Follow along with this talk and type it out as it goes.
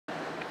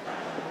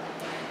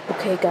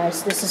Okay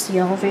guys, this is the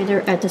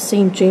elevator at the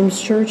St.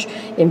 James Church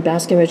in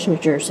Basking, New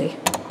Jersey.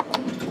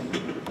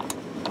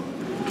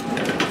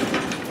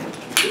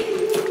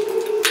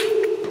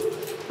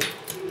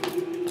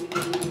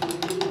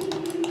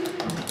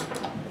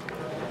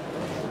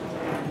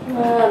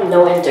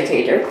 No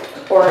indicator.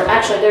 Or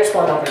actually there's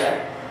one over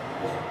there.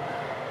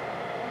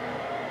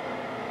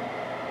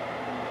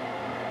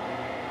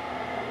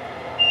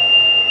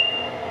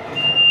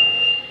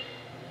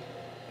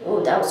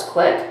 Ooh, that was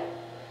quick.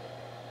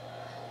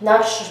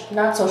 Not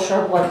so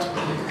sure what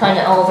kind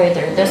of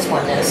elevator this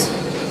one is.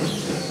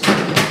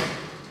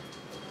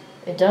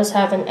 It does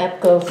have an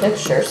Epco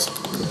fixtures.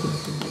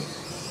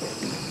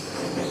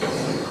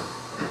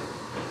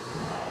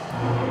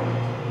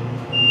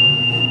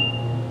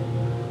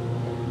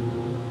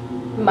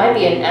 Might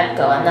be an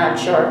Epco, I'm not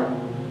sure.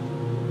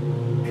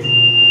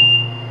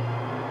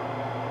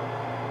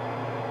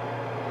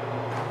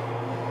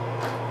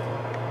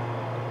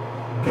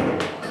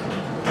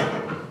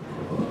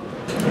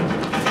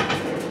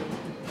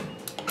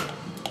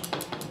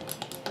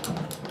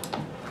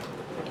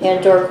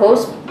 And door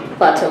close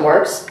button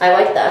works. I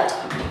like that.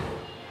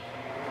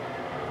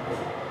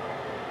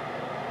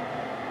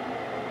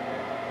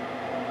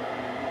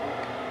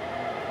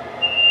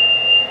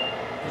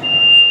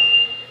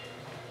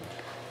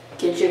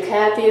 Get your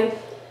cab view.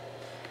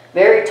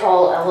 Very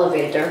tall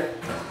elevator.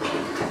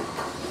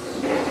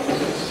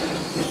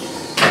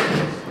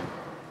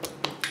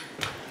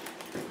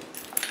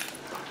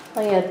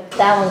 Oh yeah,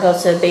 that one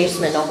goes to the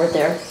basement over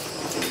there.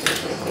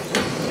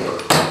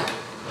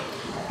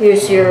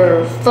 Here's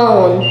your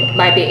phone.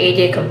 Might be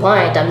ADA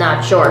compliant, I'm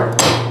not sure.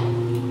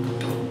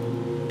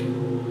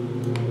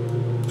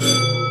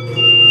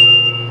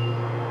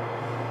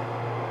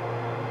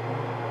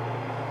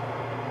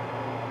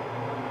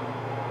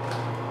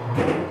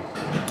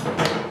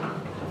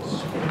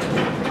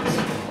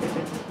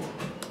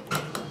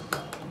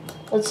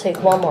 Let's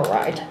take one more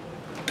ride.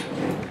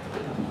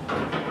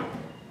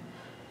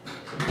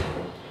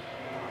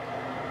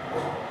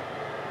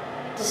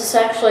 This is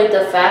actually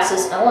the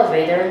fastest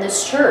elevator in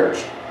this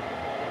church.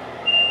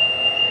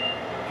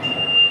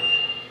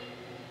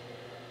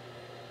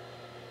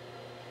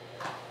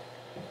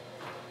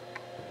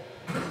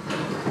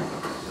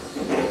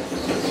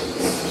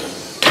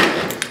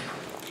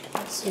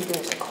 Let's see,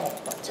 there's a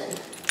call button.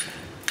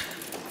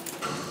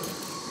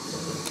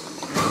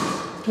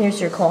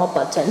 Here's your call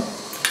button.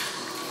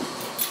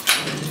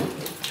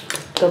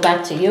 Go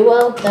back to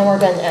UL, then we're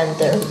going to end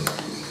there.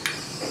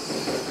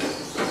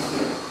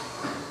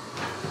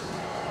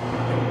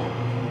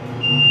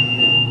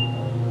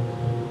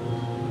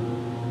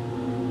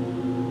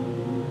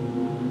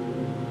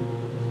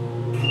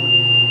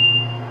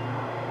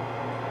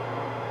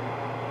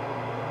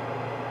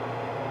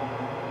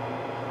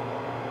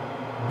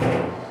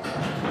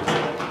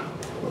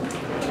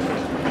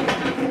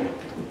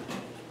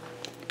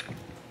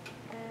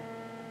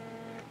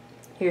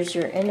 Here's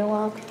your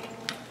interlock.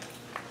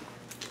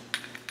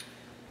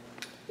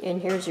 And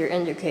here's your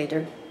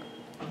indicator.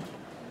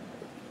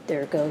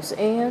 There it goes,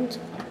 and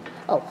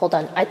oh, hold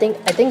on. I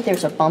think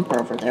there's a bumper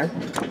over there.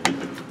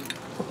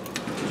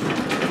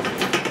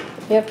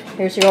 Yep,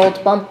 here's your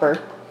old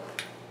bumper.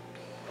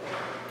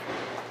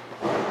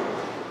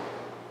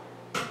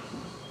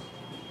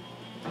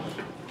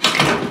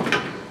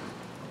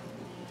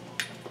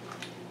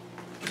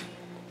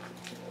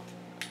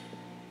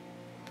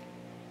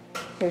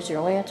 Here's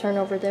your lantern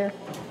over there.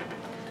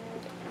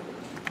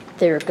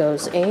 There it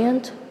goes,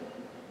 and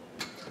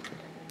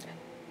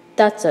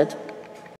that's it.